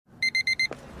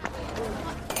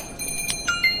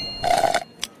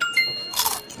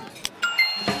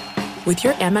With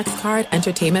your Amex card,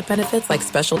 entertainment benefits like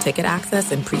special ticket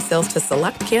access and pre-sales to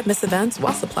select can't-miss events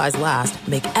while supplies last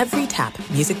make every tap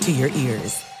music to your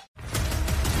ears.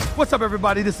 What's up,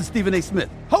 everybody? This is Stephen A. Smith,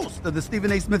 host of the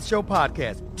Stephen A. Smith Show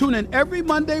podcast. Tune in every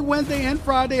Monday, Wednesday, and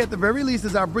Friday at the very least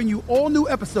as I bring you all new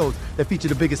episodes that feature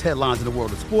the biggest headlines in the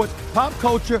world of sports, pop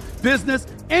culture, business,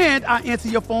 and I answer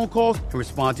your phone calls and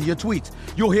respond to your tweets.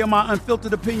 You'll hear my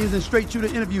unfiltered opinions and straight-shooter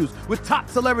interviews with top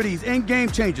celebrities and game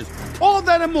changers. All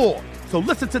that and more. So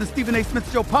listen to the Stephen A.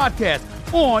 Smith Show podcast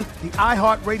on the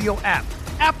iHeartRadio app,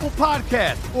 Apple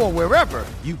Podcasts, or wherever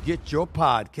you get your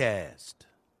podcast.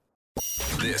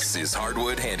 This is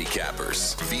Hardwood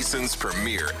Handicappers, VSiN's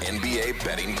premier NBA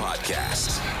betting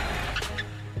podcast.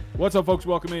 What's up, folks?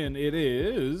 Welcome in. It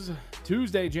is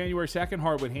Tuesday, January 2nd,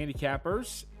 Hardwood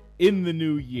Handicappers in the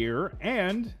new year,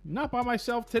 and not by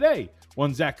myself today.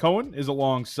 One Zach Cohen is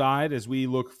alongside as we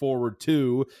look forward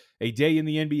to a day in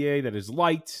the NBA that is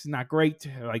light, not great,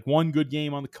 like one good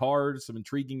game on the card, some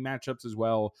intriguing matchups as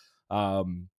well.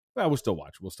 Well, we'll still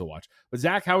watch. But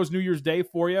Zach, how was New Year's Day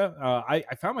for you? I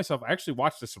found myself, I actually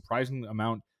watched a surprising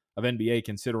amount of NBA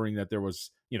considering that there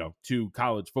was, two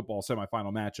college football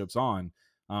semifinal matchups on,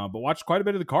 but watched quite a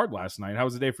bit of the card last night. How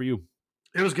was the day for you?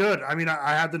 It was good. I mean,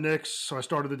 I had the Knicks, so I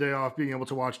started the day off being able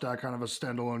to watch that kind of a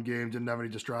standalone game. Didn't have any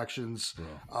distractions.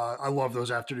 I love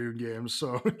those afternoon games.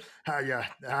 So, yeah,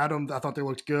 had them. I thought they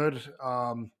looked good.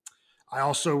 I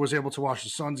also was able to watch the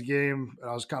Suns game, and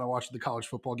I was kind of watching the college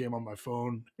football game on my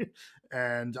phone.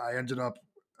 And I ended up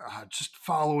just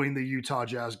following the Utah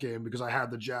Jazz game because I had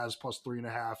the Jazz plus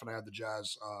 3.5, and I had the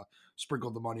Jazz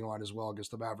sprinkled the money line as well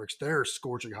against the Mavericks. They're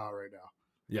scorching hot right now.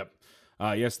 Yep.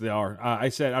 Yes, they are. I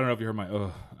said, I don't know if you heard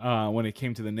my when it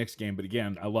came to the Knicks game, but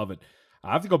again, I love it.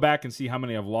 I have to go back and see how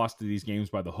many I've lost to these games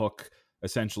by the hook,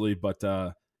 essentially. But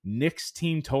Knicks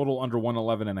team total under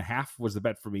 111.5 was the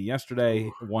bet for me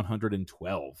yesterday,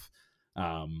 112.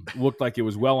 Looked like it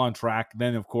was well on track.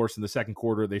 Then, of course, in the second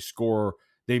quarter,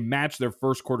 they matched their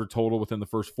first quarter total within the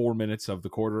first 4 minutes of the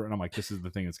quarter. And I'm like, this is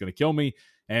the thing that's going to kill me.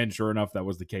 And sure enough, that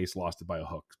was the case, lost it by a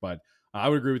hook. But I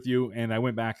would agree with you, and I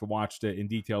went back and watched it in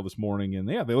detail this morning, and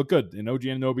yeah, they look good. And OG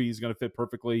Anunoby is going to fit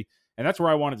perfectly, and that's where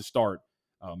I wanted to start,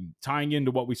 tying into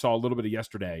what we saw a little bit of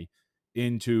yesterday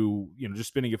into, just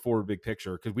spinning it forward big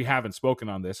picture, because we haven't spoken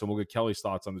on this, and we'll get Kelly's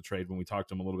thoughts on the trade when we talk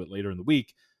to him a little bit later in the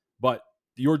week. But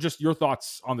your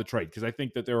thoughts on the trade, because I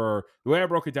think that the way I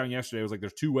broke it down yesterday was like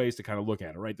there's two ways to kind of look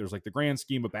at it, right? There's like the grand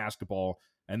scheme of basketball,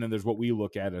 and then there's what we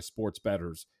look at as sports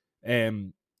bettors.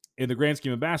 And in the grand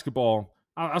scheme of basketball,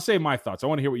 I'll say my thoughts. I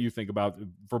want to hear what you think about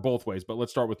for both ways, but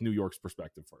let's start with New York's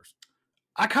perspective first.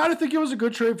 I kind of think it was a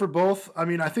good trade for both. I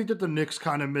mean, I think that the Knicks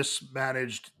kind of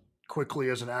mismanaged quickly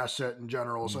as an asset in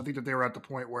general. So I think that they were at the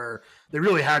point where they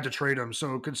really had to trade him.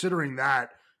 So considering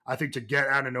that, I think to get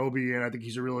Anunoby in, I think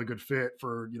he's a really good fit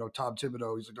for, Tom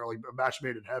Thibodeau. He's like a match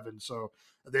made in heaven. So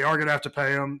they are going to have to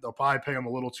pay him. They'll probably pay him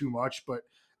a little too much, but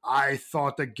I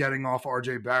thought that getting off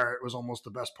RJ Barrett was almost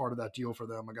the best part of that deal for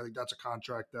them. Like, I think that's a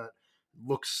contract that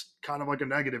looks kind of like a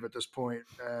negative at this point.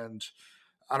 And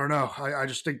I don't know. I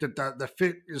just think that the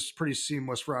fit is pretty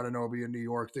seamless for Anunoby in New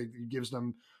York. He gives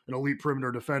them an elite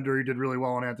perimeter defender. He did really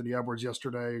well on Anthony Edwards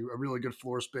yesterday, a really good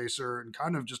floor spacer, and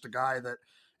kind of just a guy that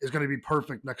is going to be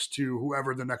perfect next to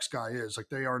whoever the next guy is. Like,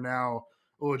 they are now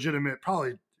a legitimate,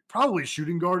 probably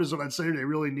shooting guard is what I'd say they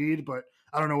really need, but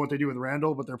I don't know what they do with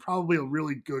Randall, but they're probably a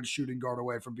really good shooting guard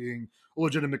away from being a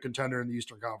legitimate contender in the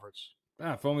Eastern Conference.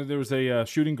 Yeah, if only there was a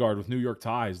shooting guard with New York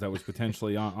ties that was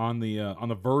potentially on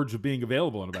the verge of being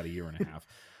available in about a year and a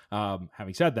half.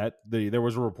 Having said that, there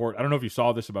was a report. I don't know if you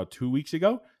saw this about 2 weeks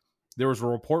ago. There was a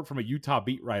report from a Utah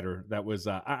beat writer that was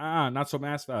not so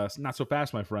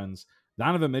fast, my friends.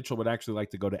 Donovan Mitchell would actually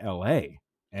like to go to L.A.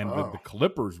 and the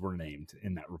Clippers were named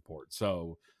in that report.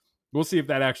 So we'll see if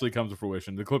that actually comes to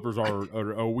fruition. The Clippers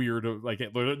are weird, like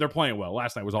they're playing well.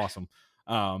 Last night was awesome,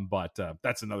 but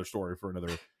that's another story for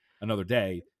another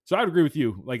day. So I would agree with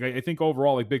you. Like, I think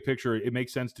overall, like big picture, it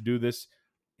makes sense to do this.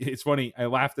 It's funny. I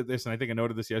laughed at this, and I think I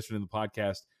noted this yesterday in the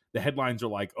podcast. The headlines are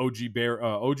like OG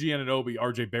Anunoby,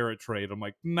 RJ Barrett trade. I'm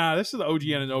like, nah, this is the OG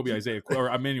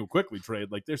Anunoby Immanuel Quickley trade.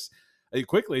 Like,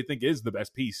 Quickley, I think, is the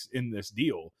best piece in this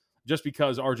deal, just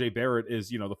because RJ Barrett is,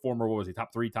 the former,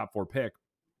 top 3, top 4 pick.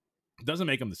 It doesn't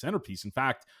make him the centerpiece. In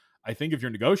fact, I think if you're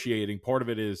negotiating, part of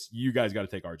it is you guys got to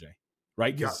take RJ.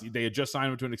 Right? Because they had just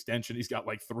signed him to an extension. He's got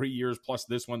like 3 years plus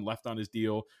this one left on his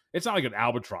deal. It's not like an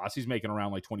albatross. He's making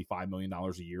around like $25 million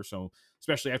a year. So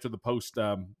especially after the post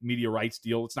media rights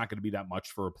deal, it's not going to be that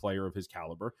much for a player of his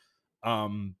caliber.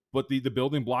 But the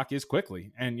building block is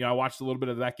Quickley. And, I watched a little bit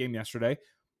of that game yesterday,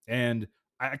 and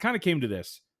I kind of came to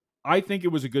this. I think it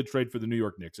was a good trade for the New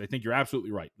York Knicks. I think you're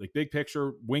absolutely right. Like, big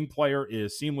picture, wing player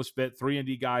is seamless fit,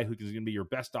 3-and-D guy who is going to be your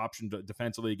best option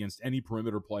defensively against any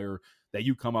perimeter player that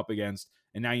you come up against.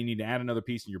 And now you need to add another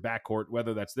piece in your backcourt,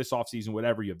 whether that's this offseason,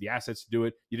 whatever. You have the assets to do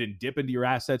it. You didn't dip into your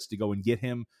assets to go and get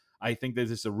him. I think that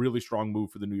this is a really strong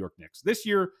move for the New York Knicks. This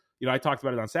year, I talked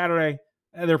about it on Saturday.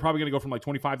 They're probably going to go from like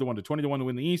 25-1 to 20-1 to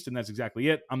win the East, and that's exactly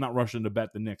it. I'm not rushing to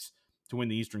bet the Knicks to win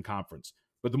the Eastern Conference.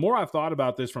 But the more I've thought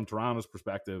about this from Toronto's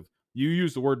perspective, you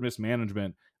use the word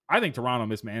mismanagement. I think Toronto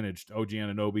mismanaged OG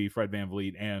Anunoby, Fred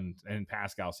VanVleet, and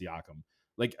Pascal Siakam.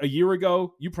 Like, a year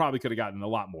ago, you probably could have gotten a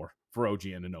lot more for OG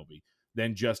Anunoby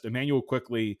than just Emmanuel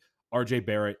Quickley, RJ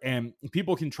Barrett. And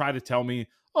people can try to tell me,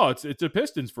 oh, it's a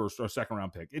Pistons first or second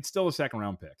round pick. It's still a second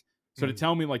round pick. So to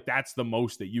tell me like that's the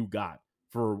most that you got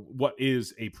for what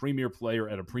is a premier player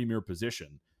at a premier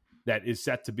position that is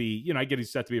set to be, I get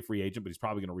he's set to be a free agent, but he's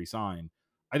probably going to resign.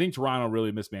 I think Toronto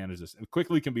really mismanaged this. And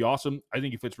Quickley can be awesome. I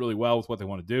think he fits really well with what they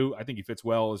want to do. I think he fits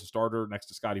well as a starter next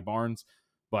to Scotty Barnes.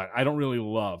 But I don't really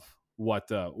love what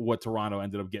Toronto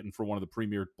ended up getting for one of the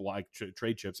premier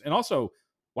trade chips. And also,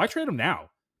 why trade him now?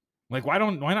 Like, why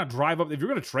not drive up? If you're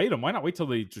going to trade him, why not wait till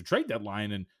the trade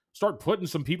deadline and start putting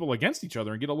some people against each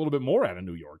other and get a little bit more out of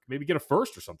New York? Maybe get a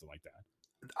first or something like that.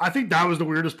 I think that was the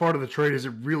weirdest part of the trade, is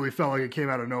it really felt like it came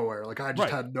out of nowhere. Like, I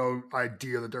just had no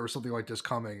idea that there was something like this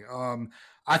coming.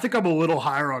 I think I'm a little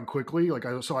higher on Quickley.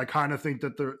 So I kind of think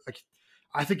that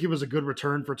I think it was a good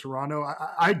return for Toronto.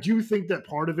 I do think that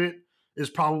part of it is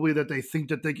probably that they think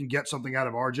that they can get something out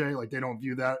of RJ. Like, they don't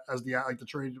view that as the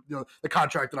trade, the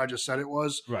contract that I just said it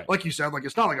was. Right. Like you said, like,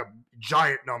 it's not like a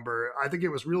giant number. I think it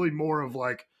was really more of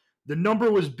like, the number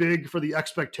was big for the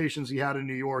expectations he had in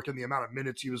New York and the amount of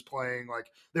minutes he was playing. Like,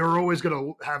 they were always going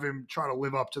to have him try to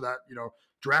live up to that,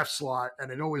 draft slot.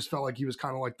 And it always felt like he was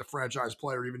kind of like the franchise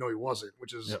player, even though he wasn't,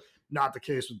 which is not the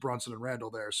case with Brunson and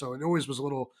Randall there. So it always was a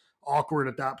little awkward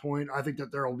at that point. I think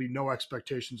that there will be no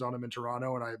expectations on him in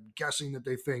Toronto. And I'm guessing that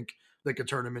they think they could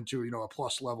turn him into, a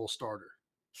plus level starter.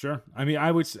 Sure. I mean,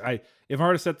 if I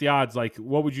were to set the odds, like,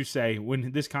 what would you say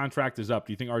when this contract is up?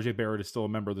 Do you think RJ Barrett is still a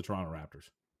member of the Toronto Raptors?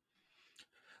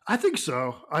 I think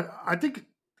so. I think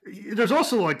there's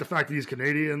also like the fact that he's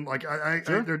Canadian. Like, I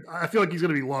feel like he's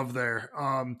going to be loved there.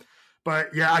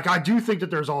 But yeah, I do think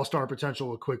that there's all-star potential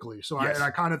with Quickley. So yes.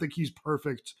 I kind of think he's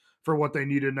perfect for what they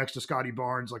needed next to Scotty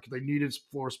Barnes. Like, they needed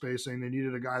floor spacing. They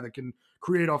needed a guy that can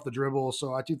create off the dribble.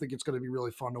 So I do think it's going to be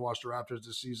really fun to watch the Raptors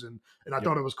this season. And I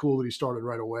thought it was cool that he started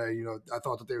right away. I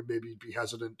thought that they would maybe be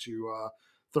hesitant to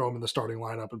throw him in the starting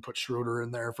lineup and put Schroeder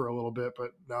in there for a little bit, but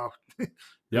no, it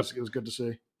was good to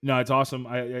see. No, it's awesome.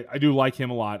 I do like him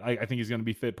a lot. I think he's going to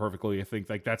be fit perfectly. I think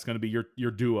like that's going to be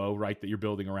your duo, right, that you're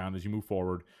building around as you move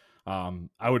forward.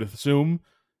 I would assume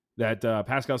that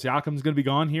Pascal Siakam is going to be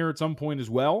gone here at some point as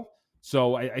well.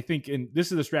 So I think, and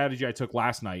this is the strategy I took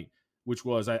last night, which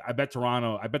was I bet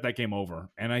Toronto, I bet that game over.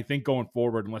 And I think going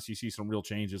forward, unless you see some real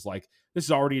changes, like this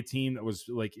is already a team that was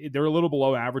like, they're a little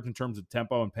below average in terms of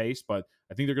tempo and pace, but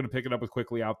I think they're going to pick it up with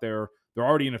Quickley out there. They're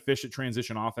already an efficient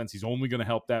transition offense. He's only going to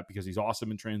help that because he's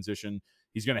awesome in transition.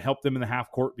 He's going to help them in the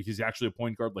half court because he's actually a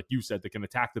point guard, like you said, that can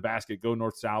attack the basket, go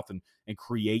north-south, and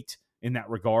create in that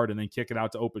regard, and then kick it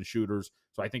out to open shooters.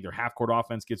 So I think their half court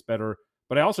offense gets better.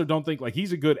 But I also don't think, like,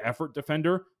 he's a good effort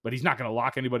defender, but he's not going to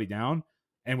lock anybody down.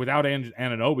 And without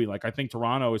Anunoby, like, I think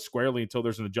Toronto is squarely, until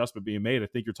there's an adjustment being made, I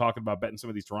think you're talking about betting some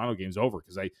of these Toronto games over,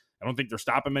 because I don't think they're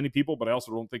stopping many people, but I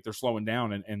also don't think they're slowing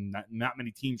down, and not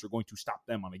many teams are going to stop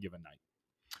them on a given night.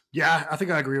 Yeah, I think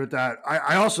I agree with that.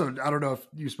 I also, I don't know if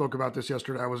you spoke about this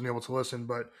yesterday, I wasn't able to listen,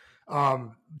 but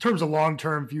in terms of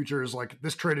long-term futures, like,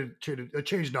 this traded it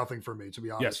changed nothing for me, to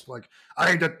be honest. Yes. Like, I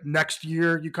think that next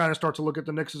year you kind of start to look at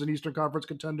the Knicks as an Eastern Conference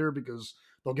contender because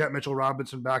they'll get Mitchell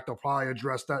Robinson back. They'll probably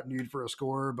address that need for a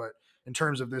scorer. But in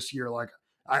terms of this year, like,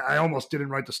 I almost didn't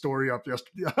write the story up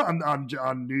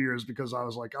on New Year's because I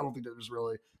was like, I don't think there's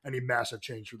really any massive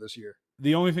change for this year.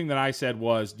 The only thing that I said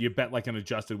was, do you bet like an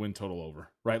adjusted win total over,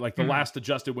 right? Like the last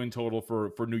adjusted win total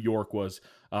for New York was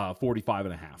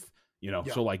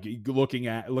 45.5. So like looking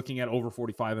at over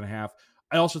 45.5.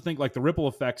 I also think like the ripple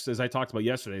effects, as I talked about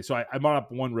yesterday. So I brought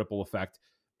up one ripple effect,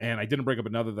 and I didn't bring up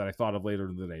another that I thought of later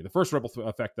in the day. The first ripple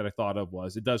effect that I thought of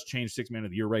was it does change 6-man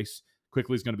of the year race.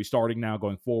 Quickly is going to be starting now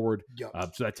going forward. Yep.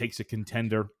 So that takes a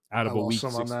contender out of a week.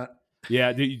 On that.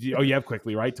 Yeah. You have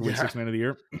Quickly, right? To win 6-man of the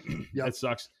year. Yep. That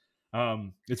sucks.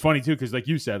 It's funny too, because like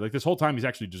you said, like this whole time he's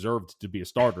actually deserved to be a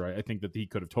starter. I think that he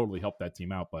could have totally helped that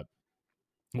team out, but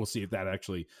we'll see if that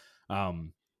actually,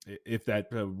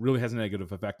 really has a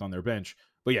negative effect on their bench.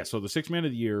 But yeah, so the 6-man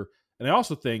of the year, and I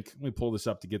also think, let me pull this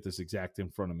up to get this exact in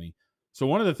front of me. So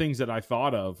one of the things that I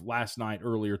thought of last night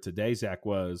earlier today, Zach,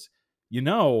 was,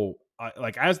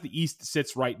 like as the East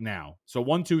sits right now, so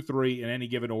 1, 2, 3 in any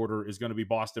given order is going to be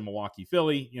Boston, Milwaukee,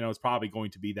 Philly. It's probably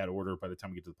going to be that order by the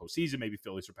time we get to the postseason. Maybe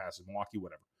Philly surpasses Milwaukee,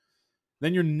 whatever.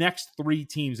 Then your next 3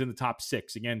 teams in the top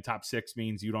 6. Again, top 6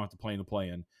 means you don't have to play in the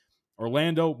play-in.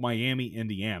 Orlando, Miami,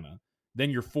 Indiana.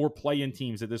 Then your 4 play-in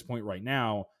teams at this point right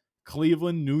now,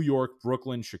 Cleveland, New York,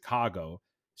 Brooklyn, Chicago.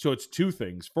 So it's 2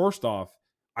 things. First off,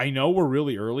 I know we're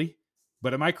really early,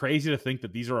 but am I crazy to think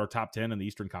that these are our top 10 in the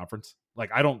Eastern Conference?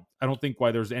 Like, I don't think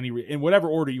why there's any, in whatever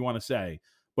order you want to say,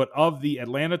 but of the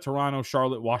Atlanta, Toronto,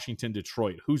 Charlotte, Washington,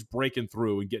 Detroit, who's breaking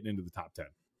through and getting into the top 10?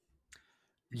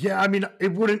 Yeah, I mean,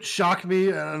 it wouldn't shock me,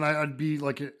 and I'd be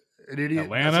like an idiot.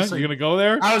 Atlanta, you're going to go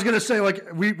there? I was going to say, like,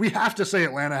 we have to say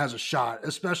Atlanta has a shot,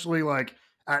 especially like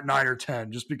at 9 or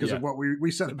 10, just because of what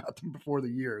we said about them before the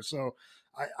year. So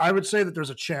I would say that there's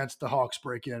a chance the Hawks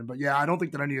break in, but yeah, I don't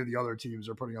think that any of the other teams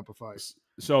are putting up a fight.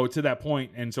 So to that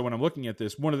point, and so when I'm looking at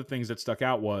this, one of the things that stuck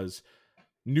out was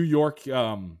New York,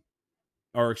 and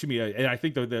I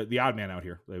think the odd man out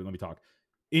here, let me talk,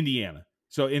 Indiana.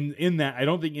 So in that, I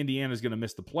don't think Indiana is going to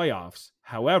miss the playoffs.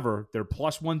 However, they're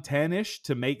plus 110-ish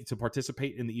to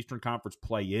participate in the Eastern Conference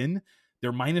play-in.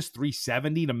 They're minus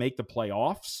 370 to make the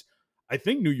playoffs. I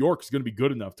think New York is going to be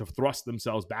good enough to thrust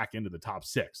themselves back into the top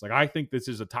 6. Like, I think this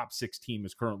is a top 6 team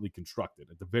is currently constructed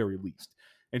at the very least.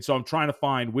 And so I'm trying to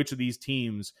find which of these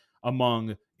teams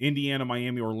among Indiana,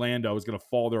 Miami, Orlando is going to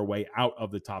fall their way out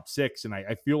of the top 6. And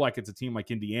I feel like it's a team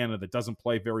like Indiana that doesn't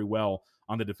play very well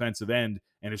on the defensive end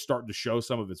and is starting to show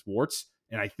some of its warts.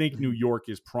 And I think New York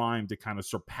is primed to kind of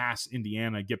surpass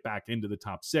Indiana, get back into the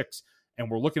top 6.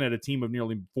 And we're looking at a team of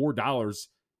nearly $4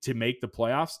 to make the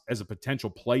playoffs as a potential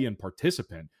play-in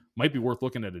participant. Might be worth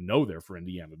looking at a no there for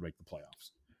Indiana to make the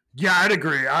playoffs. Yeah, I'd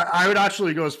agree. I would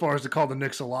actually go as far as to call the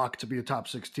Knicks a lock to be a top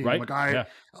 6 team. Right?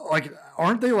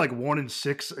 Aren't they like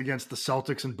 1-6 against the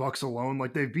Celtics and Bucks alone?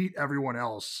 Like, they beat everyone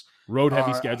else. Road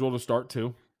heavy schedule to start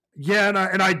too. Yeah,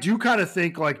 and I do kind of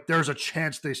think like there's a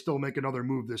chance they still make another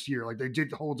move this year. Like, they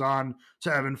did hold on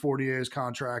to Evan Fournier's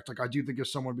contract. Like, I do think if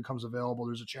someone becomes available,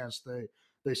 there's a chance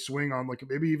they swing on like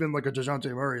maybe even like a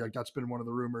DeJounte Murray. Like, that's been one of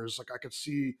the rumors. Like, I could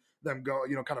see them go,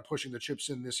 kind of pushing the chips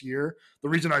in this year. The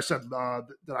reason I said that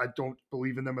I don't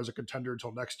believe in them as a contender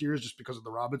until next year is just because of the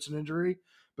Robinson injury.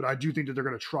 But I do think that they're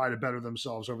going to try to better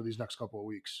themselves over these next couple of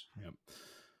weeks. Yep.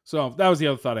 So that was the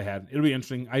other thought I had. It'll be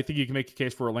interesting. I think you can make a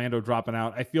case for Orlando dropping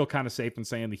out. I feel kind of safe in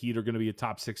saying the Heat are going to be a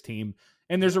top 6 team.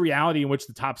 And there's a reality in which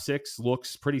the top 6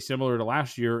 looks pretty similar to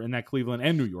last year, in that Cleveland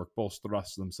and New York both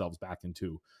thrust themselves back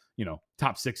into,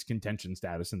 top 6 contention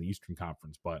status in the Eastern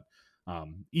Conference. But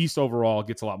East overall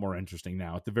gets a lot more interesting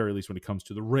now, at the very least when it comes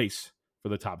to the race for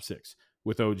the top 6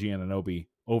 with OG Anunoby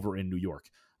over in New York.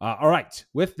 All right.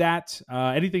 With that,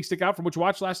 anything stick out from what you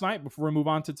watched last night before we move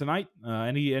on to tonight?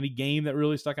 Any game that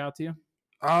really stuck out to you?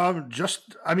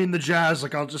 The Jazz,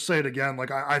 like, I'll just say it again. Like,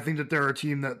 I think that they're a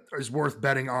team that is worth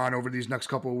betting on over these next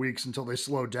couple of weeks until they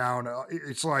slow down.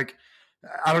 It's like,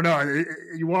 I don't know,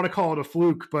 you want to call it a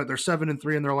fluke, but they're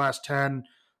 7-3 in their last 10.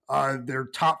 They're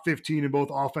top 15 in both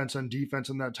offense and defense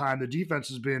in that time. The defense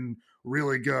has been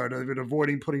really good. They've been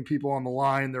avoiding putting people on the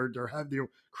line. They're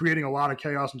creating a lot of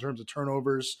chaos in terms of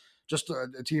turnovers. Just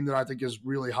a team that I think is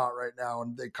really hot right now,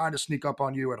 and they kind of sneak up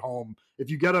on you at home.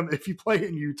 If you get them, if you play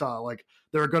in Utah, like,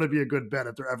 they're going to be a good bet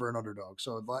if they're ever an underdog.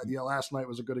 So last night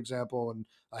was a good example, and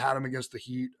I had them against the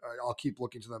Heat. I'll keep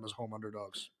looking to them as home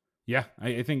underdogs. Yeah,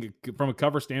 I think from a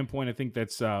cover standpoint, I think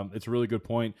that's it's a really good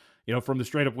point. From the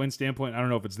straight up win standpoint, I don't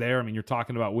know if it's there. I mean, you're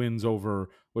talking about wins over,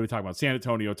 what are you talking about? San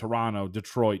Antonio, Toronto,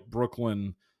 Detroit,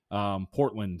 Brooklyn,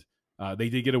 Portland. They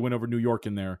did get a win over New York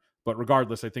in there. But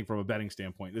regardless, I think from a betting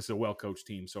standpoint, this is a well-coached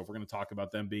team. So if we're going to talk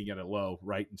about them being at a low,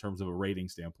 right, in terms of a rating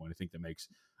standpoint, I think that makes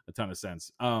a ton of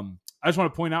sense. I just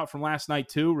want to point out from last night,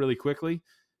 too, really quickly.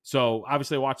 So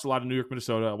obviously I watched a lot of New York,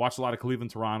 Minnesota. I watched a lot of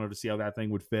Cleveland, Toronto to see how that thing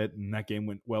would fit. And that game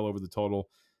went well over the total.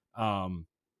 Kawhi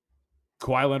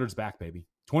Leonard's back, baby.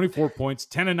 24 points,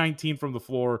 10-19 from the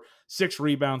floor, 6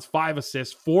 rebounds, 5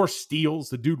 assists, 4 steals.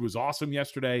 The dude was awesome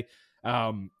yesterday.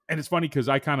 And it's funny because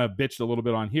I kind of bitched a little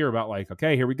bit on here about like,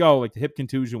 okay, here we go. Like, the hip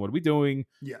contusion. What are we doing?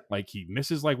 Yeah. Like, he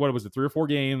misses like, what was it, 3 or 4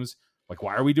 games? Like,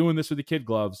 why are we doing this with the kid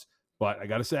gloves? But I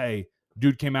got to say,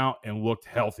 dude came out and looked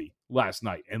healthy last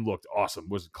night and looked awesome.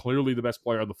 Was clearly the best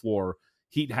player on the floor.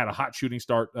 Heat had a hot shooting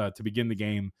start to begin the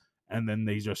game, and then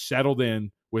they just settled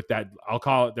in with that, I'll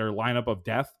call it their lineup of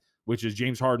death, which is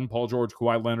James Harden, Paul George,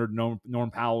 Kawhi Leonard,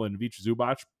 Norm Powell, and Ivica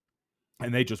Zubac.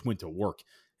 And they just went to work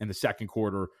in the second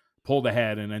quarter, pulled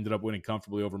ahead, and ended up winning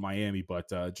comfortably over Miami. But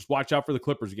just watch out for the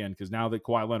Clippers again, because now that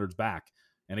Kawhi Leonard's back,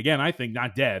 and again, I think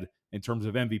not dead, in terms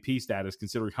of MVP status,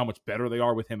 considering how much better they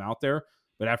are with him out there.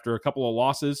 But after a couple of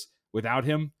losses without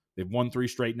him, they've won 3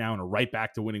 straight now and are right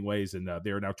back to winning ways. And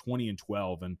they are now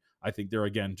 20-12. And I think they're,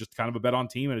 again, just kind of a bet on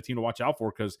team and a team to watch out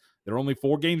for, because they're only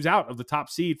 4 games out of the top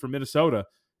seed from Minnesota,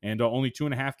 and only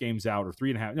 2.5 games out, or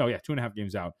 3.5. No, yeah, 2.5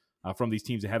 games out from these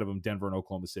teams ahead of them, Denver and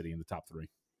Oklahoma City in the top 3.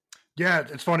 Yeah,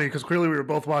 it's funny because clearly we were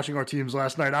both watching our teams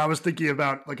last night. I was thinking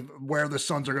about like where the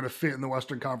Suns are going to fit in the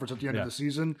Western Conference at the end of the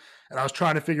season, and I was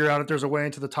trying to figure out if there's a way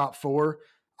into the top 4.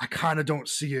 I kind of don't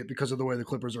see it because of the way the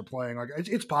Clippers are playing. Like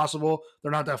it's possible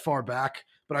they're not that far back,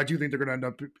 but I do think they're going to end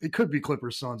up. It could be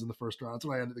Clippers Suns in the first round. That's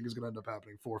what I think is going to end up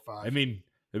happening. 4-5. I mean,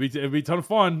 it'd be a ton of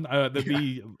fun. I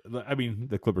mean,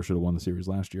 the Clippers should have won the series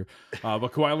last year,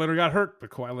 but Kawhi Leonard got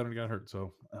hurt.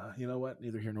 So you know what?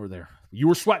 Neither here nor there. You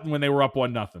were sweating when they were up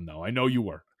 1-0, though. I know you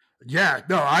were. Yeah,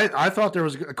 no, I thought there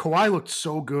was Kawhi looked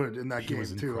so good in that game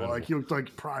too. Incredible. Like he looked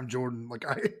like prime Jordan.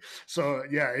 So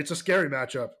yeah, it's a scary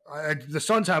matchup. The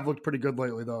Suns have looked pretty good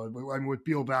lately, though. I mean, with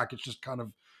Beal back, it's just kind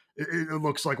of it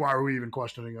looks like, why are we even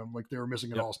questioning them? Like they were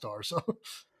missing an all-star. So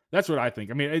that's what I think.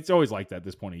 I mean, it's always like that at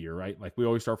this point of year, right? Like we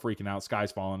always start freaking out,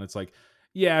 sky's falling. It's like,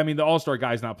 yeah, I mean, the all-star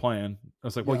guy's not playing. I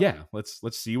was like, well, yeah, let's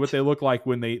see what they look like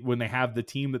when they have the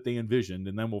team that they envisioned,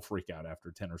 and then we'll freak out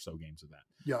after 10 or so games of that.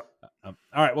 Yeah. All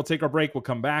right, we'll take our break. We'll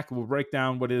come back. We'll break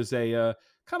down what is a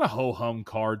kind of ho-hum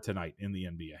card tonight in the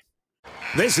NBA.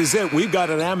 This is it. We've got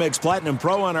an Amex Platinum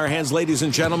Pro on our hands, ladies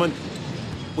and gentlemen.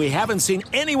 We haven't seen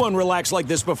anyone relax like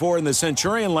this before in the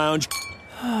Centurion Lounge.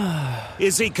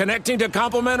 Is he connecting to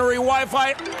complimentary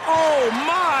Wi-Fi? Oh,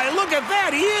 my. Look at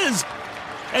that. He is.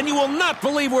 And you will not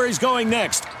believe where he's going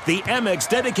next. The Amex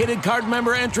dedicated card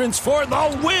member entrance for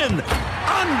the win.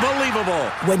 Unbelievable.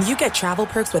 When you get travel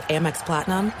perks with Amex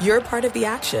Platinum, you're part of the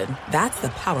action. That's the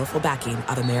powerful backing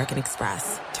of American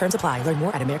Express. Terms apply. Learn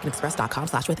more at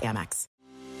americanexpress.com/withAmex.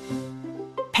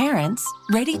 Parents,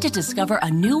 ready to discover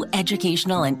a new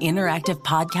educational and interactive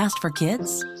podcast for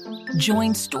kids?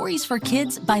 Join Stories for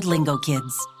Kids by Lingo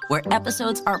Kids, where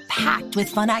episodes are packed with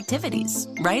fun activities.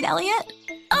 Right, Elliot?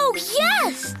 Oh,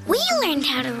 yes! We learned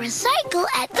how to recycle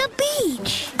at the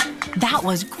beach. That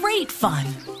was great fun.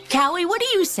 Callie, what do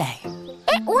you say?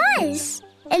 It was.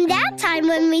 And that time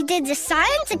when we did the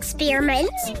science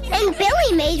experiments, and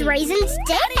Billy made raisins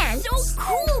dance. So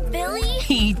cool, Billy.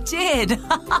 He did.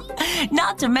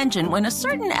 Not to mention when a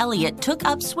certain Elliot took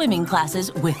up swimming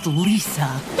classes with Lisa.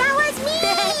 That was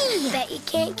me! Bet you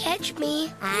can't catch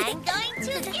me. I'm going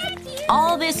to get you.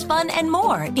 All this fun and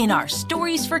more in our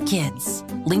Stories for Kids.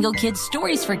 Lingo Kids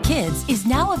Stories for Kids is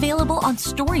now available on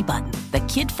Story Button, the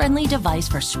kid-friendly device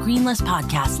for screenless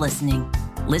podcast listening.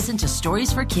 Listen to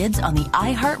Stories for Kids on the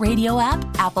iHeartRadio app,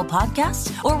 Apple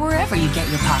Podcasts, or wherever you get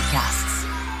your podcasts.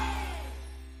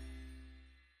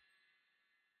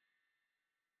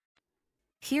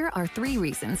 Here are 3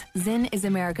 reasons Zyn is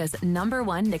America's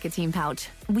 #1 nicotine pouch.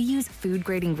 We use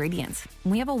food-grade ingredients.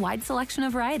 We have a wide selection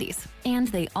of varieties, and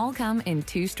they all come in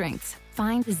 2 strengths.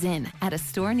 Find Zyn at a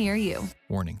store near you.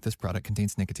 Warning, this product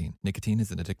contains nicotine. Nicotine is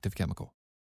an addictive chemical.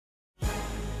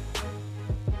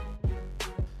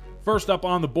 First up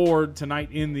on the board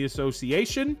tonight in the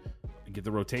association, get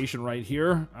the rotation right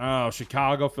here. Oh,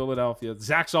 Chicago, Philadelphia.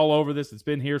 Zach's all over this. It's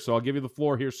been here, so I'll give you the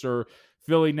floor here, sir.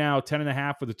 Philly now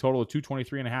 10.5 with a total of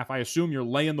 223.5. I assume you're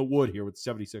laying the wood here with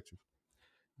the 76ers.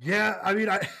 Yeah, I mean,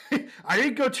 I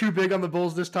didn't go too big on the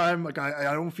Bulls this time. Like,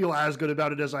 I don't feel as good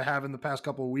about it as I have in the past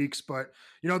couple of weeks, but,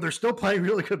 you know, they're still playing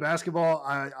really good basketball.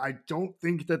 I don't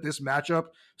think that this matchup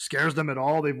scares them at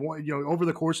all. They've won, you know, over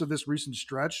the course of this recent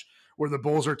stretch where the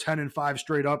Bulls are 10-5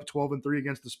 straight up, 12-3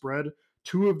 against the spread.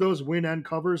 2 of those win and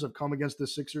covers have come against the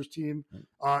Sixers team.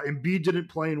 Embiid didn't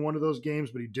play in one of those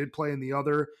games, but he did play in the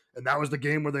other, and that was the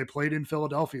game where they played in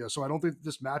Philadelphia. So I don't think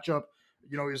this matchup,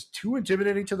 you know, is too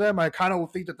intimidating to them. I kind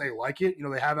of think that they like it. You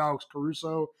know, they have Alex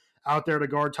Caruso out there to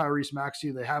guard Tyrese Maxey.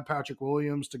 They have Patrick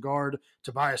Williams to guard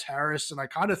Tobias Harris. And I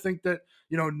kind of think that,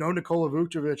 you know, no Nikola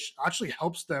Vucevic actually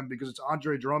helps them because it's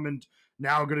Andre Drummond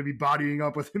now going to be bodying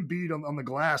up with Embiid on the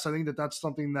glass. I think that that's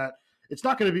something that it's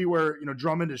not going to be where, you know,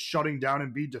 Drummond is shutting down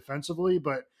Embiid defensively,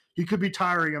 but he could be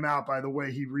tiring him out by the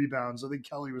way he rebounds. I think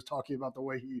Kelly was talking about the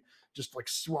way he just like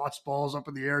swats balls up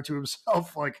in the air to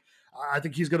himself. Like, I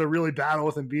think he's going to really battle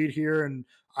with Embiid here. And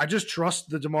I just trust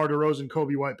the DeMar DeRozan,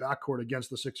 Kobe White backcourt against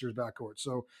the Sixers backcourt.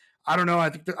 So I don't know.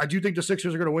 I do think the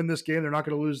Sixers are going to win this game. They're not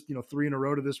going to lose, you know, 3 in a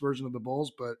row to this version of the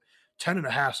Bulls, but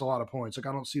 10.5 is a lot of points. Like,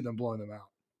 I don't see them blowing them out.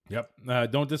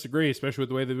 Yep. Don't disagree, especially with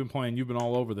the way they've been playing. You've been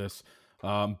all over this.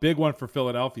 Big one for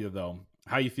Philadelphia, though.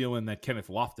 How you feeling that Kenneth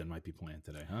Lofton might be playing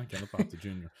today, huh? Kenneth Lofton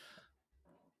Jr.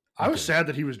 I was sad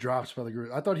that he was dropped by the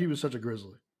Grizzlies. I thought he was such a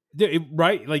Grizzly.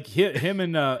 Right, like him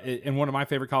and one of my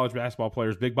favorite college basketball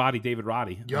players, big body David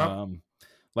Roddy. Yep.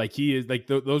 Like he is like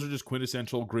those are just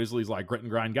quintessential Grizzlies, like grit and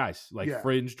grind guys, like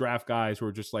fringe draft guys who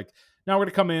are just like, now we're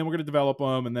going to come in, we're going to develop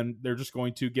them, and then they're just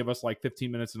going to give us like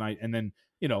 15 minutes a night, and then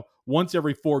once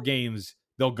every 4 games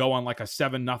they'll go on like a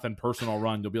 7-0 personal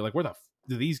run. You'll be like, where the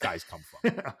do these guys come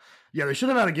from? Yeah, they should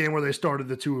have had a game where they started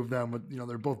the two of them with,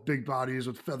 they're both big bodies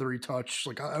with feathery touch.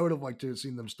 Like I would have liked to have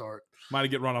seen them start. Might have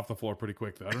get run off the floor pretty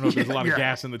quick though. I don't know if there's a lot of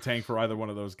gas in the tank for either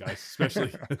one of those guys,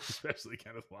 especially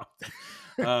Kenneth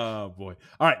Lofton. Oh boy.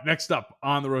 All right, next up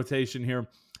on the rotation here,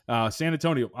 San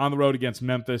Antonio on the road against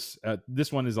Memphis.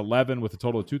 This one is 11 with a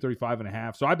total of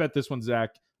 235.5. So I bet this one,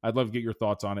 Zach, I'd love to get your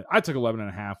thoughts on it. I took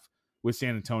 11.5 with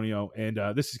San Antonio, and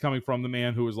this is coming from the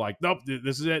man who was like, nope,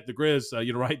 this is it, the Grizz,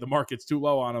 right, the market's too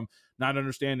low on them, not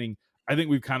understanding. I think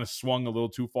we've kind of swung a little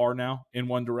too far now in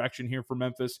one direction here for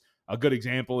Memphis. A good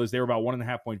example is they were about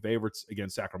 1.5-point favorites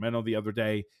against Sacramento the other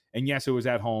day, and yes, it was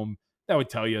at home. That would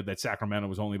tell you that Sacramento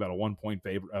was only about a 1-point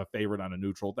favorite on a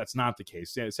neutral. That's not the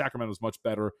case. Sacramento is much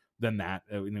better than that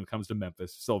when it comes to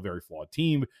Memphis. Still a very flawed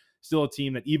team. Still a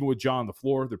team that even with Ja on the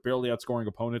floor, they're barely outscoring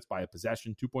opponents by a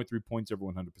possession, 2.3 points every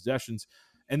 100 possessions.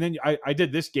 And then I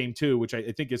did this game too, which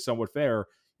I think is somewhat fair.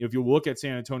 If you look at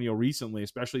San Antonio recently,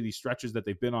 especially these stretches that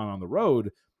they've been on the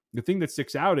road, the thing that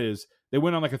sticks out is they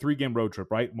went on like a 3-game road trip,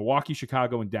 right? Milwaukee,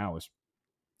 Chicago, and Dallas.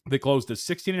 They closed as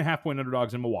 16.5-point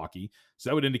underdogs in Milwaukee. So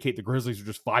that would indicate the Grizzlies are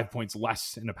just 5 points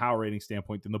less in a power rating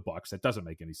standpoint than the Bucks. That doesn't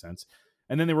make any sense.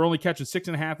 And then they were only catching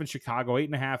 6.5 in Chicago,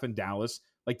 8.5 in Dallas.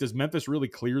 Like, does Memphis really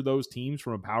clear those teams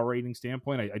from a power rating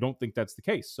standpoint? I don't think that's the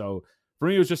case. So for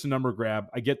me, it was just a number grab.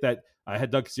 I get that. I had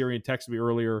Doug Kazarian text me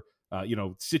earlier.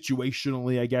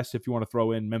 Situationally, I guess, if you want to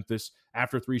throw in Memphis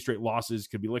after 3 straight losses,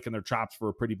 could be licking their chops for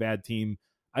a pretty bad team.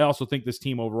 I also think this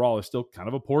team overall is still kind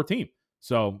of a poor team.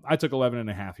 So I took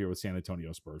 11.5 here with San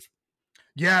Antonio Spurs.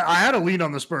 Yeah, I had a lean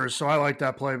on the Spurs, so I like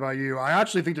that play by you. I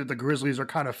actually think that the Grizzlies are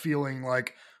kind of feeling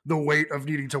like the weight of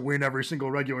needing to win every single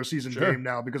regular season game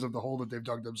now because of the hole that they've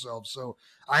dug themselves. So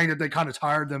I think that they kind of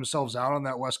tired themselves out on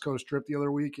that West Coast trip the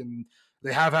other week, and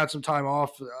they have had some time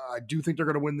off. I do think they're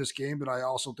going to win this game, but I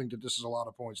also think that this is a lot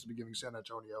of points to be giving San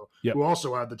Antonio, who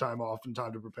also had the time off and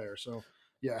time to prepare. So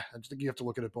yeah, I just think you have to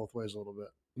look at it both ways a little bit.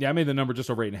 Yeah, I made the number just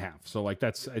over 8.5. So like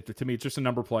that's, to me, it's just a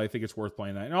number play. I think it's worth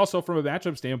playing that. And also from a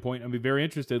matchup standpoint, I'd be very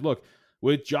interested. Look,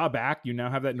 with Ja back, you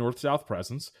now have that north-south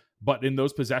presence. But in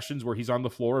those possessions where he's on the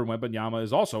floor and Wembanyama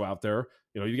is also out there,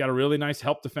 you got a really nice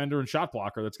help defender and shot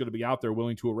blocker that's going to be out there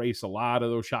willing to erase a lot of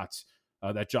those shots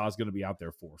that Ja is going to be out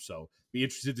there for. So be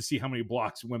interested to see how many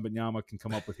blocks Wembanyama can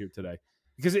come up with here today.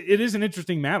 Because it is an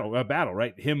interesting battle,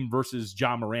 right? Him versus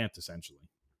Ja Morant, essentially.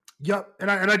 Yep. And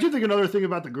I do think another thing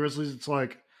about the Grizzlies, it's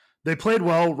like they played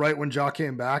well right when Ja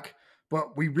came back,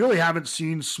 but we really haven't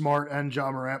seen Smart and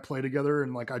Ja Morant play together.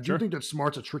 And like, I do think that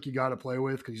Smart's a tricky guy to play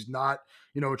with because he's not,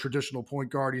 a traditional point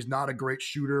guard. He's not a great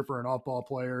shooter for an off-ball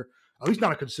player, at least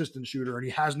not a consistent shooter. And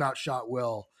he has not shot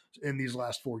well in these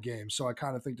last 4 games. So I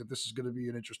kind of think that this is going to be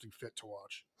an interesting fit to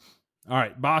watch. All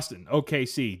right, Boston,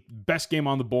 OKC, best game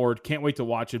on the board. Can't wait to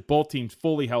watch it. Both teams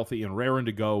fully healthy and raring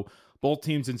to go. Both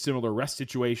teams in similar rest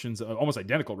situations, almost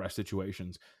identical rest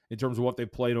situations in terms of what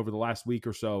they've played over the last week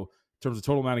or so, in terms of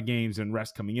total amount of games and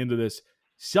rest coming into this.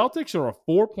 Celtics are a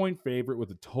 4-point favorite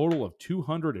with a total of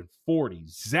 240.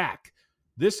 Zach,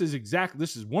 this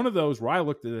is one of those where I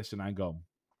looked at this and I go,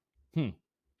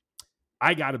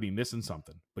 I got to be missing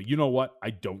something. But you know what?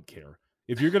 I don't care.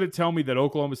 If you're going to tell me that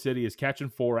Oklahoma City is catching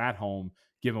 4 at home,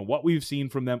 given what we've seen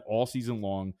from them all season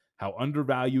long, how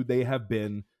undervalued they have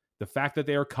been, the fact that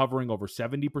they are covering over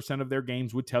 70% of their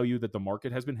games would tell you that the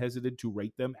market has been hesitant to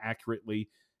rate them accurately.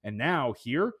 And now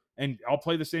here, and I'll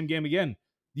play the same game again,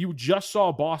 you just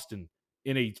saw Boston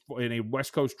in a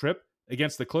West Coast trip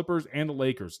against the Clippers and the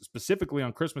Lakers, specifically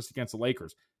on Christmas against the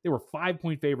Lakers. They were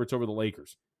 5-point favorites over the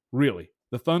Lakers. Really.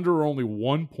 The Thunder are only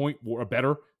 1 point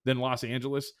better than Los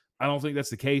Angeles. I don't think that's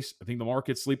the case. I think the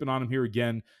market's sleeping on them here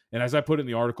again. And as I put in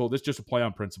the article, this is just a play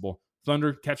on principle.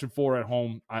 Thunder catching 4 at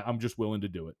home. I'm just willing to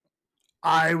do it.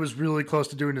 I was really close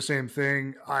to doing the same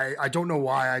thing. I don't know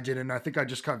why I didn't. I think I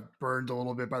just kind of burned a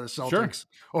little bit by the Celtics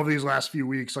over these last few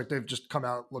weeks. Like they've just come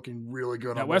out looking really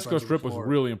good. That West Coast trip was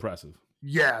really impressive.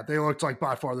 Yeah, they looked like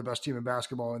by far the best team in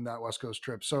basketball in that West Coast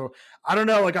trip. So I don't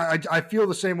know. Like I feel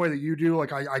the same way that you do.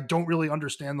 Like I don't really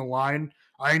understand the line.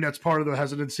 I think that's part of the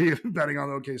hesitancy of betting on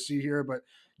OKC here. But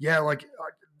yeah, like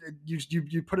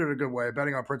you put it a good way.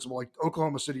 Betting on principle, like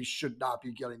Oklahoma City should not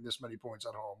be getting this many points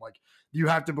at home. Like you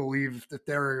have to believe that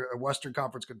they're a Western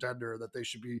Conference contender, that they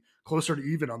should be closer to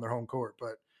even on their home court.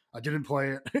 But I didn't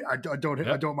play it. I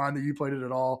don't mind that you played it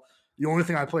at all. The only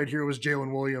thing I played here was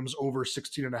Jalen Williams over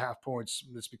 16.5 points.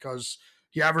 It's because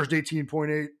he averaged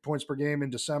 18.8 points per game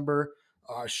in December,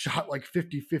 shot like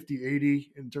 50, 50,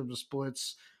 80 in terms of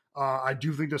splits. I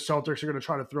do think the Celtics are going to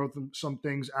try to throw some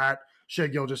things at Shai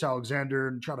Gilgeous-Alexander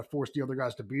and try to force the other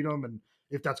guys to beat him. And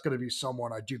if that's going to be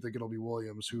someone, I do think it'll be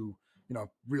Williams, who,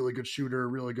 really good shooter,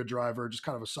 really good driver, just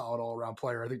kind of a solid all-around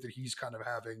player. I think that he's kind of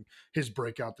having his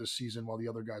breakout this season while the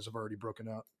other guys have already broken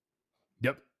out.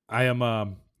 Yep. I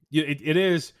am, it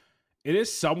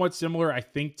is somewhat similar, I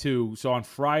think, so on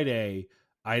Friday,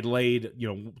 I laid,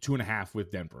 2.5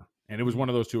 with Denver. And it was one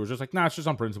of those two where it's just like, it's just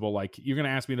on principle. Like, you're going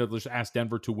to ask me to just ask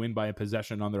Denver to win by a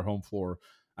possession on their home floor.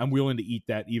 I'm willing to eat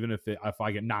that, even if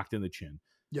I get knocked in the chin.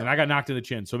 Yeah. And I got knocked in the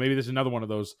chin. So maybe this is another one of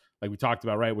those, like we talked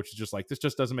about, right? Which is just like, this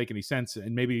just doesn't make any sense.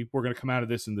 And maybe we're going to come out of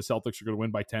this and the Celtics are going to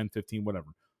win by 10, 15, whatever.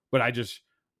 But I just,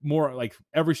 more like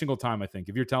every single time, I think,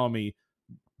 if you're telling me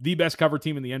the best cover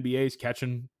team in the NBA is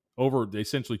catching over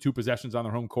essentially 2 possessions on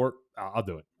their home court, I'll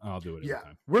do it. I'll do it. Yeah,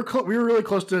 time. we were really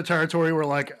close to the territory where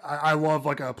like I love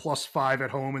like a +5 at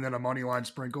home and then a money line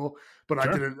sprinkle, but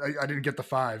sure. I didn't get the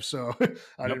 5, so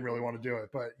I didn't really want to do it.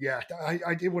 But yeah,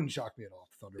 it wouldn't shock me at all.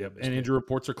 Thunder. Yep. And injury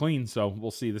reports are clean, so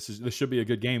we'll see. This should be a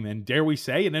good game. And dare we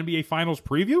say, an NBA Finals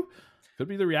preview could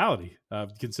be the reality,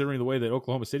 considering the way that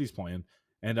Oklahoma City's playing.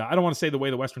 And I don't want to say the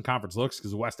way the Western Conference looks,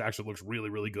 because the West actually looks really,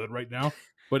 really good right now.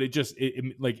 But it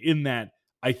like in that.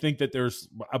 I think that there's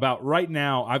about right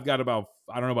now, I've got about,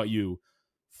 I don't know about you,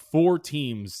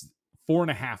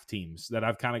 4.5 teams that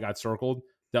I've kind of got circled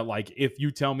that, like, if you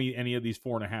tell me any of these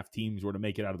 4.5 teams were to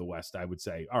make it out of the West, I would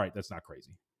say, all right, that's not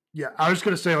crazy. Yeah, I was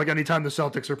going to say, like, anytime the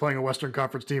Celtics are playing a Western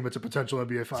Conference team, it's a potential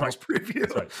NBA Finals preview.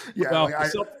 That's right. Yeah, well,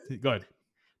 go ahead.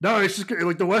 No, it's just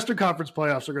like the Western Conference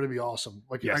playoffs are going to be awesome.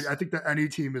 Like, yes. I think that any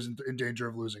team is in danger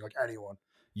of losing, like anyone.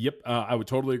 Yep, I would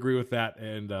totally agree with that.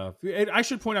 And I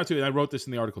should point out, too, and I wrote this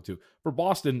in the article, too. For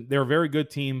Boston, they're a very good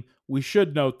team. We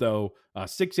should note, though,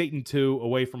 6-8-2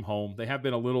 away from home. They have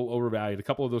been a little overvalued. A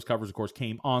couple of those covers, of course,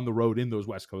 came on the road in those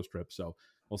West Coast trips. So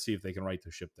we'll see if they can right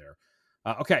the ship there.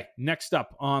 Okay, next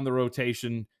up on the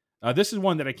rotation. This is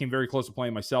one that I came very close to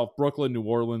playing myself. Brooklyn, New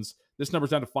Orleans. This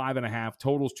number's down to 5.5.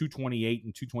 Totals 228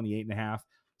 and 228.5.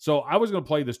 So I was going to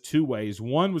play this 2 ways.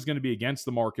 One was going to be against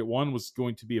the market. One was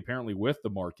going to be apparently with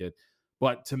the market.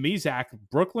 But to me, Zach,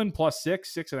 Brooklyn +6,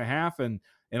 6.5,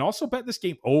 and also bet this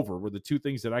game over were the 2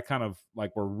 things that I kind of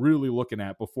like were really looking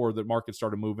at before the market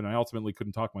started moving. I ultimately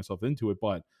couldn't talk myself into it.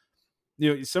 But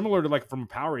similar to like from a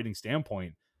power rating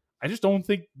standpoint, I just don't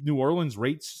think New Orleans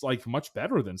rates like much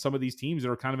better than some of these teams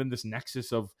that are kind of in this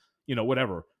nexus of,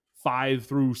 whatever, 5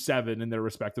 through 7 in their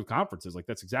respective conferences. Like,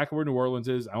 that's exactly where New Orleans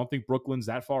is. I don't think Brooklyn's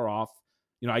that far off.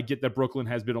 I get that Brooklyn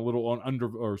has been a little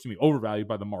overvalued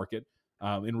by the market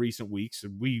in recent weeks.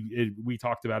 We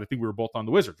talked about, I think we were both on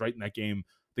the Wizards, right? In that game,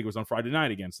 I think it was on Friday night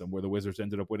against them, where the Wizards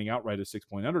ended up winning outright as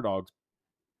 6-point underdogs.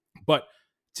 But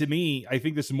to me, I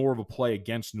think this is more of a play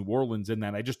against New Orleans in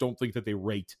that I just don't think that they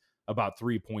rate about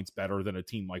 3 points better than a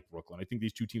team like Brooklyn. I think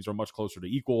these 2 teams are much closer to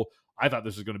equal. I thought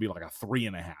this was going to be like a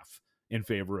 3.5 in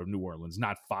favor of New Orleans,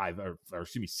 not 5 or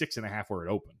 6.5 where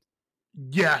it opened.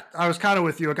 Yeah, I was kind of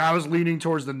with you. Like, I was leaning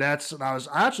towards the Nets, and I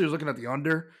actually was looking at the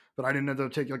under, but I didn't end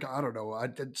up taking, like, I don't know. I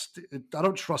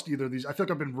don't trust either of these. I feel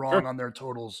like I've been wrong on their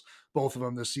totals, both of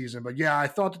them this season. But yeah, I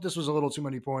thought that this was a little too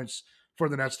many points for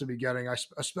the Nets to be getting,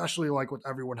 especially like with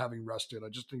everyone having rested. I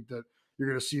just think that you're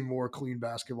going to see more clean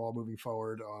basketball moving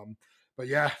forward. But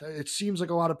yeah, it seems like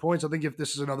a lot of points. I think if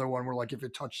this is another one where, like, if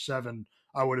it touched 7,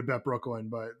 I would have bet Brooklyn.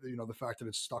 But, the fact that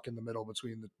it's stuck in the middle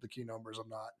between the key numbers, I'm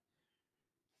not.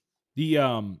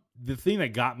 The thing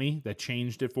that got me, that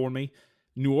changed it for me,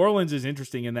 New Orleans is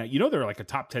interesting in that, they're like a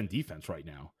top 10 defense right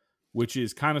now, which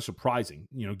is kind of surprising,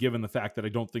 given the fact that I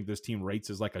don't think this team rates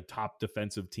as like a top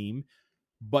defensive team.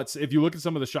 But if you look at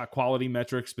some of the shot quality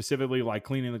metrics, specifically like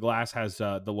cleaning the glass has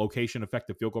the location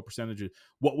effective field goal percentage.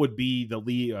 What would be the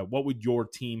league? What would your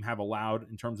team have allowed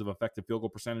in terms of effective field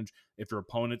goal percentage if your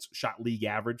opponents shot league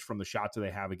average from the shots that they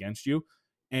have against you?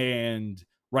 And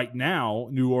right now,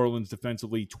 New Orleans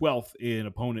defensively 12th in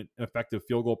opponent effective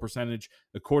field goal percentage.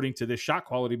 According to this shot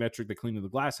quality metric that Cleaning the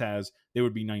Glass has, they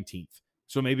would be 19th.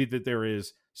 So maybe that there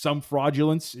is some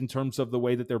fraudulence in terms of the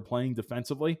way that they're playing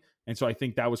defensively. And so I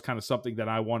think that was kind of something that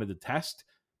I wanted to test.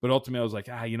 But ultimately, I was like,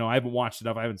 I haven't watched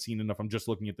enough. I haven't seen enough. I'm just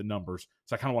looking at the numbers.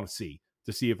 So I kind of want to see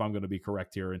if I'm going to be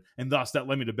correct here. And thus, that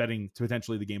led me to betting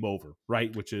potentially the game over,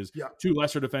 right? Which is 2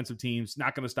 lesser defensive teams,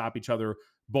 not going to stop each other.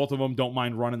 Both of them don't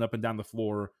mind running up and down the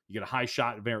floor. You get a high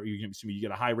shot, you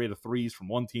get a high rate of threes from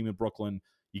one team in Brooklyn.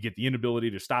 You get the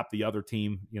inability to stop the other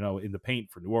team, in the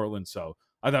paint for New Orleans. So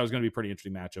I thought it was going to be a pretty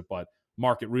interesting matchup. But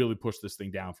market really pushed this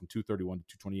thing down from 231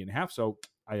 to 228.5. So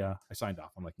I signed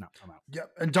off. I'm like, no, I'm out. Yeah,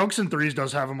 and Dunks and threes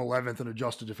does have him 11th in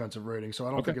adjusted defensive rating, so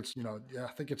I don't think it's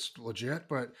I think it's legit.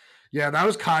 But yeah, that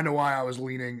was kind of why I was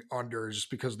leaning under, just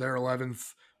because they're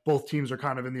 11th. Both teams are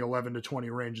kind of in the 11 to 20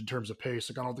 range in terms of pace.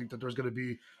 Like, I don't think that there's going to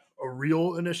be a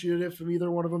real initiative from either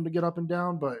one of them to get up and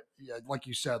down. But yeah, like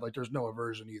you said, like there's no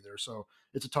aversion either, so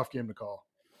it's a tough game to call.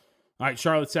 All right,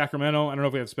 Charlotte, Sacramento. I don't know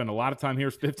if we have to spend a lot of time here.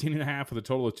 It's 15.5 with a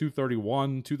total of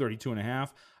 231, 232.5.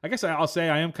 I guess I'll say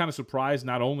I am kind of surprised.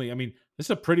 Not only, I mean, this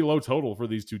is a pretty low total for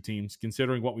these two teams,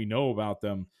 considering what we know about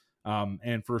them.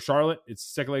 And for Charlotte, it's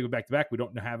second leg of back-to-back. We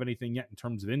don't have anything yet in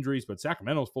terms of injuries, but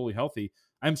Sacramento is fully healthy.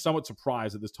 I'm somewhat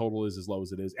surprised that this total is as low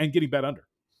as it is and getting bet under.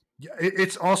 Yeah,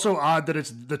 it's also odd that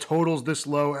it's the totals this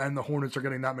low and the Hornets are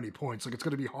getting that many points. Like, it's going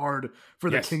to be hard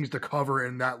for the Kings to cover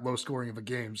in that low scoring of a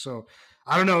game. So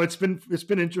I don't know. It's been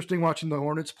interesting watching the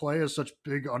Hornets play as such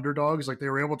big underdogs. Like, they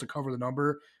were able to cover the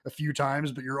number a few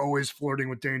times, but you're always flirting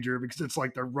with danger because it's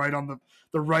like they're right on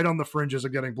the fringes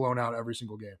of getting blown out every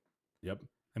single game. Yep.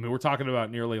 I mean, we're talking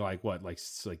about nearly like what, like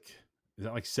is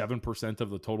that like 7% of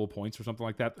the total points or something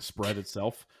like that? The spread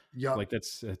itself. Yeah. Like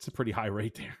it's a pretty high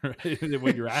rate there,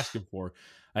 what you're asking for.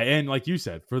 And like you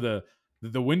said, for the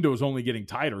window is only getting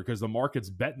tighter because the market's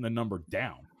betting the number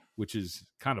down, which is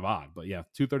kind of odd. But yeah,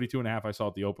 232.5 I saw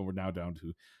at the open. We're now down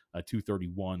to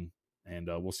 231. And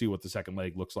we'll see what the second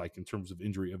leg looks like in terms of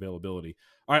injury availability.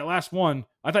 All right, last one.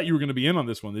 I thought you were going to be in on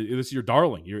this one. This is your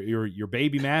darling, your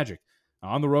baby Magic.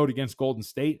 On the road against Golden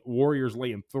State, Warriors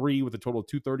laying 3 with a total of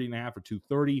 230.5 or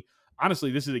 230.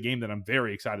 Honestly, this is a game that I'm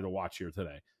very excited to watch here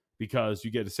today because you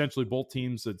get essentially both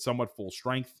teams at somewhat full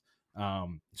strength. So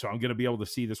I'm going to be able to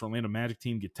see this Orlando Magic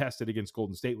team get tested against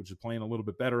Golden State, which is playing a little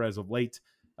bit better as of late.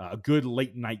 A good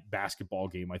late night basketball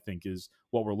game, I think, is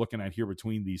what we're looking at here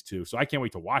between these two. So I can't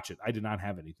wait to watch it. I did not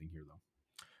have anything here, though.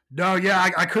 No, yeah,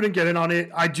 I couldn't get in on it.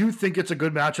 I do think it's a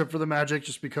good matchup for the Magic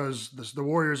just because the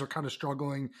Warriors are kind of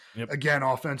struggling again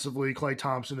offensively. Klay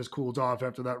Thompson has cooled off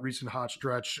after that recent hot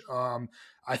stretch.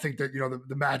 I think that,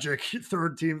 the Magic,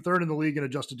 third in the league in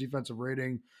adjusted defensive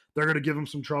rating, they're going to give them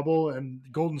some trouble. And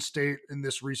Golden State in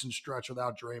this recent stretch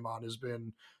without Draymond has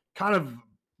been kind of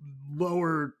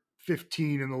lower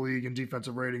 15 in the league in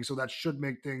defensive rating. So that should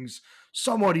make things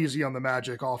somewhat easy on the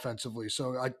Magic offensively.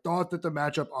 So I thought that the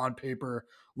matchup on paper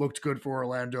looked good for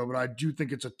Orlando, but I do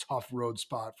think it's a tough road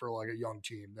spot for like a young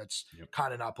team that's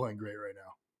kind of not playing great right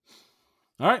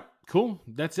now. All right, cool.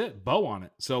 That's it. Bow on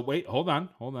it. So wait, hold on.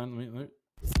 Let me.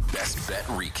 Best bet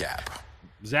recap.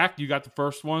 Zach, you got the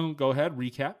first one. Go ahead.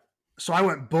 Recap. So I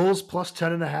went Bulls plus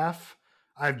 10.5.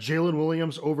 I have Jalen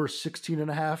Williams over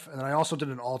 16.5. And then I also did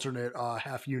an alternate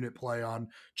half unit play on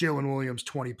Jalen Williams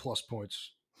 20 plus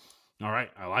points. All right.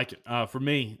 I like it. For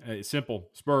me, it's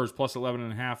simple. Spurs plus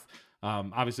 11.5.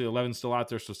 Obviously 11 still out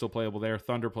there, so still playable there.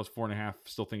 Thunder plus 4.5.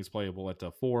 Still think it's playable at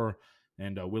 4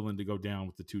 and willing to go down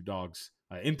with the two dogs.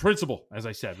 In principle, as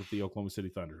I said, with the Oklahoma City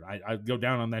Thunder. I go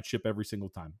down on that ship every single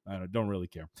time. I don't really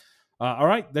care. All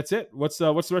right. That's it. What's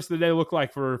the rest of the day look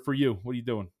like for you? What are you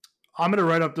doing? I'm going to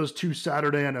write up those 2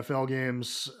 Saturday NFL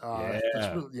games.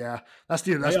 That's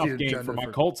the game for my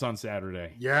Colts on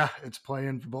Saturday. Yeah, it's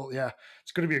playing for both. Yeah,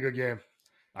 it's going to be a good game.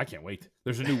 I can't wait.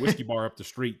 There's a new whiskey bar up the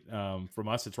street from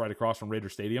us. It's right across from Raider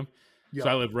Stadium. Yep. So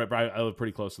I live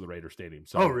pretty close to the Raider Stadium.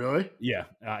 So, oh, really? Yeah.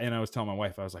 And I was telling my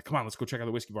wife, I was like, come on, let's go check out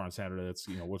the whiskey bar on Saturday. Let's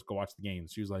go watch the game.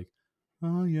 She was like,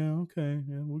 oh, yeah, okay.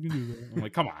 Yeah, we can do that. I'm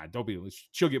like, come on, don't be.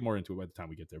 She'll get more into it by the time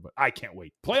we get there. But I can't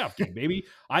wait. Playoff game, baby.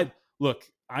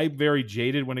 I'm very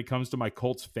jaded when it comes to my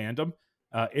Colts fandom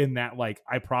in that, like,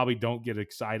 I probably don't get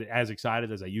as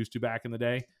excited as I used to back in the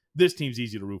day. This team's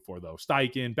easy to root for, though.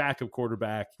 Steichen, backup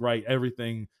quarterback, right?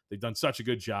 Everything. They've done such a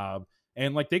good job.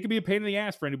 And, like, they could be a pain in the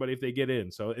ass for anybody if they get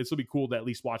in. So this will be cool to at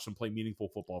least watch them play meaningful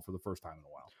football for the first time in a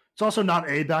while. It's also not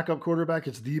a backup quarterback.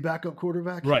 It's the backup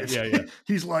quarterback. Right, yeah.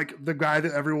 He's like the guy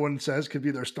that everyone says could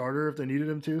be their starter if they needed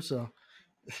him to. So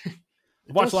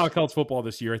I've watched a lot of college football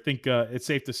this year. I think it's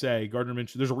safe to say Gardner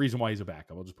Minshew, there's a reason why he's a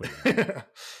backup. I'll just put it in.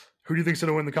 Who do you think's going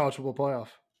to win the college football playoff?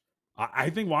 I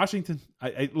think Washington.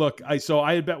 I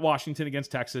had bet Washington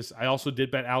against Texas. I also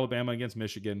did bet Alabama against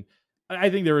Michigan. I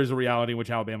think there is a reality in which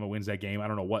Alabama wins that game. I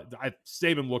don't know what.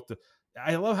 Saban looked.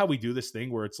 I love how we do this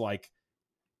thing where it's like,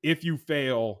 if you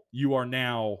fail, you are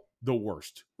now the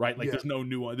worst, right? Like there's no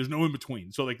in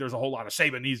between. So like there's a whole lot of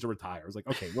Saban needs to retire. It's like,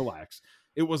 okay, relax.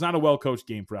 It was not a well-coached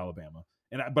game for Alabama.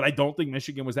 But I don't think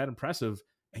Michigan was that impressive.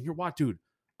 And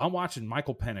I'm watching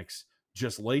Michael Penix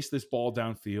just lace this ball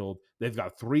downfield. They've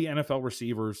got 3 NFL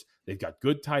receivers. They've got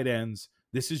good tight ends.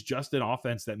 This is just an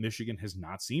offense that Michigan has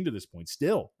not seen to this point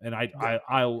still. And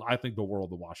I think the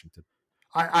world of Washington.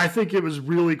 I think it was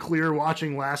really clear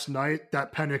watching last night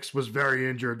that Penix was very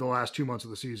injured the last 2 months of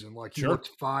the season. Like, he looked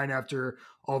fine after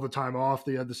all the time off.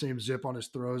 They had the same zip on his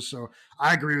throws. So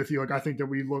I agree with you. Like, I think that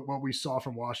what we saw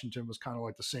from Washington was kind of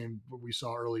like the same what we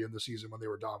saw early in the season when they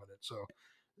were dominant. So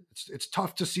it's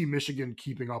tough to see Michigan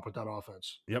keeping up with that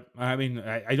offense. Yep. I mean,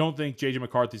 I don't think J.J.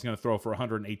 McCarthy's going to throw for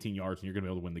 118 yards and you're going to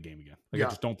be able to win the game again. I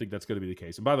just don't think that's going to be the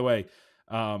case. And by the way,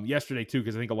 yesterday too,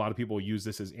 because I think a lot of people use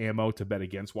this as ammo to bet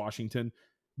against Washington.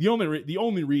 The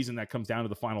only reason that comes down to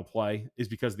the final play is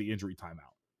because of the injury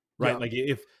timeout, right? Like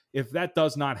if that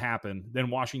does not happen,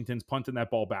 then Washington's punting that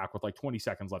ball back with like 20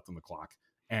 seconds left on the clock,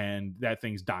 and that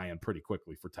thing's dying pretty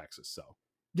quickly for Texas. So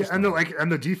and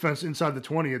the defense inside the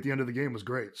 20 at the end of the game was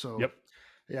great. So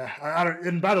I don't.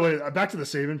 And by the way, back to the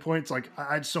Saban points, like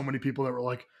I had so many people that were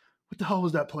like, what the hell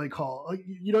was that play call? Like,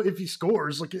 if he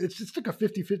scores, like it's like a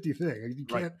 50-50 thing. You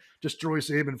can't destroy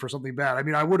Saban for something bad. I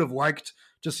mean, I would have liked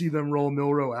to see them roll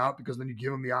Milroe out because then you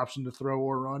give him the option to throw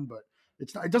or run, but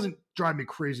it doesn't drive me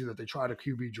crazy that they tried a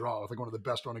QB draw with like one of the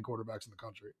best running quarterbacks in the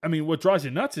country. I mean, what drives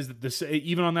you nuts is that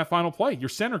even on that final play, your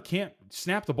center can't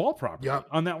snap the ball properly.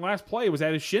 On that last play, it was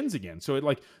at his shins again. So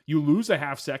you lose a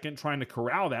half second trying to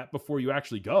corral that before you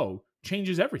actually go,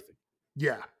 changes everything.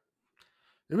 Yeah.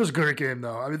 It was a good game,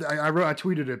 though. I mean, I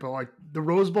tweeted it, but like the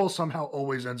Rose Bowl somehow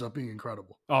always ends up being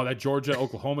incredible. Oh, that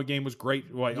Georgia-Oklahoma game was great.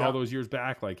 All those years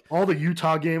back, like all the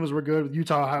Utah games were good.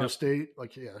 Utah-Ohio State,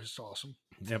 like it's awesome.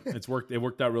 Yep, it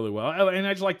worked out really well. And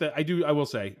I just like that. I will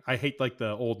say, I hate like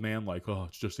the old man, like, oh,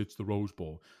 it's the Rose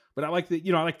Bowl. But I like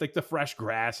the fresh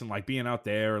grass and like being out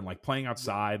there and like playing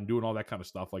outside and doing all that kind of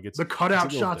stuff. Like the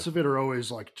cutout shots of it are always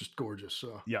like just gorgeous.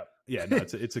 So yeah, no,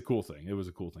 it's a cool thing. It was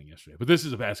a cool thing yesterday. But this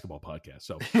is a basketball podcast,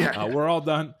 so we're all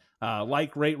done.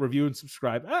 Like, rate, review, and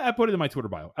subscribe. I put it in my Twitter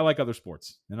bio. I like other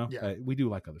sports. We do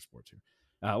like other sports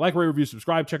here. Like, rate, review,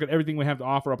 subscribe. Check out everything we have to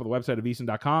offer up on the website of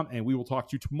VSiN.com, and we will talk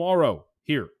to you tomorrow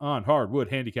here on Hardwood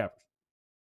Handicappers.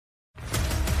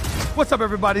 What's up,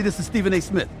 everybody? This is Stephen A.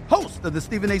 Smith, host of the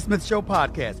Stephen A. Smith Show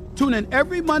podcast. Tune in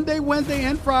every Monday, Wednesday,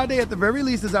 and Friday at the very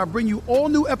least as I bring you all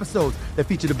new episodes that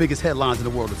feature the biggest headlines in the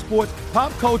world of sports,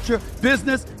 pop culture,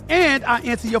 business, and I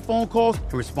answer your phone calls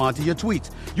and respond to your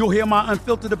tweets. You'll hear my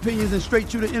unfiltered opinions and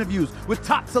straight-shooter interviews with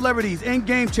top celebrities and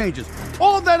game changers.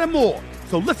 All that and more.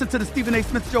 So listen to the Stephen A.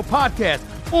 Smith Show podcast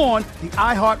on the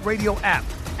iHeartRadio app,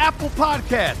 Apple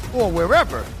Podcasts, or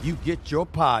wherever you get your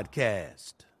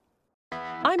podcast.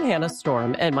 I'm Hannah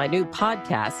Storm, and my new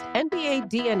podcast, NBA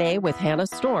DNA with Hannah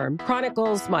Storm,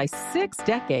 chronicles my 6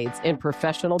 decades in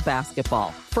professional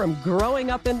basketball. From growing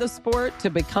up in the sport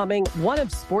to becoming one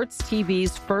of sports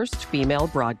TV's first female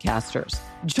broadcasters.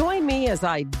 Join me as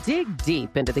I dig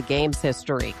deep into the game's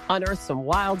history, unearth some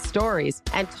wild stories,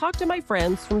 and talk to my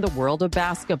friends from the world of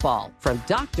basketball, from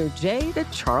Dr. J to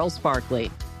Charles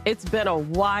Barkley. It's been a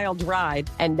wild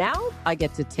ride, and now I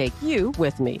get to take you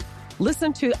with me.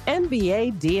 Listen to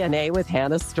NBA DNA with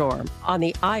Hannah Storm on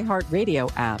the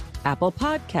iHeartRadio app, Apple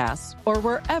Podcasts, or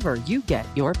wherever you get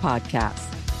your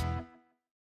podcasts.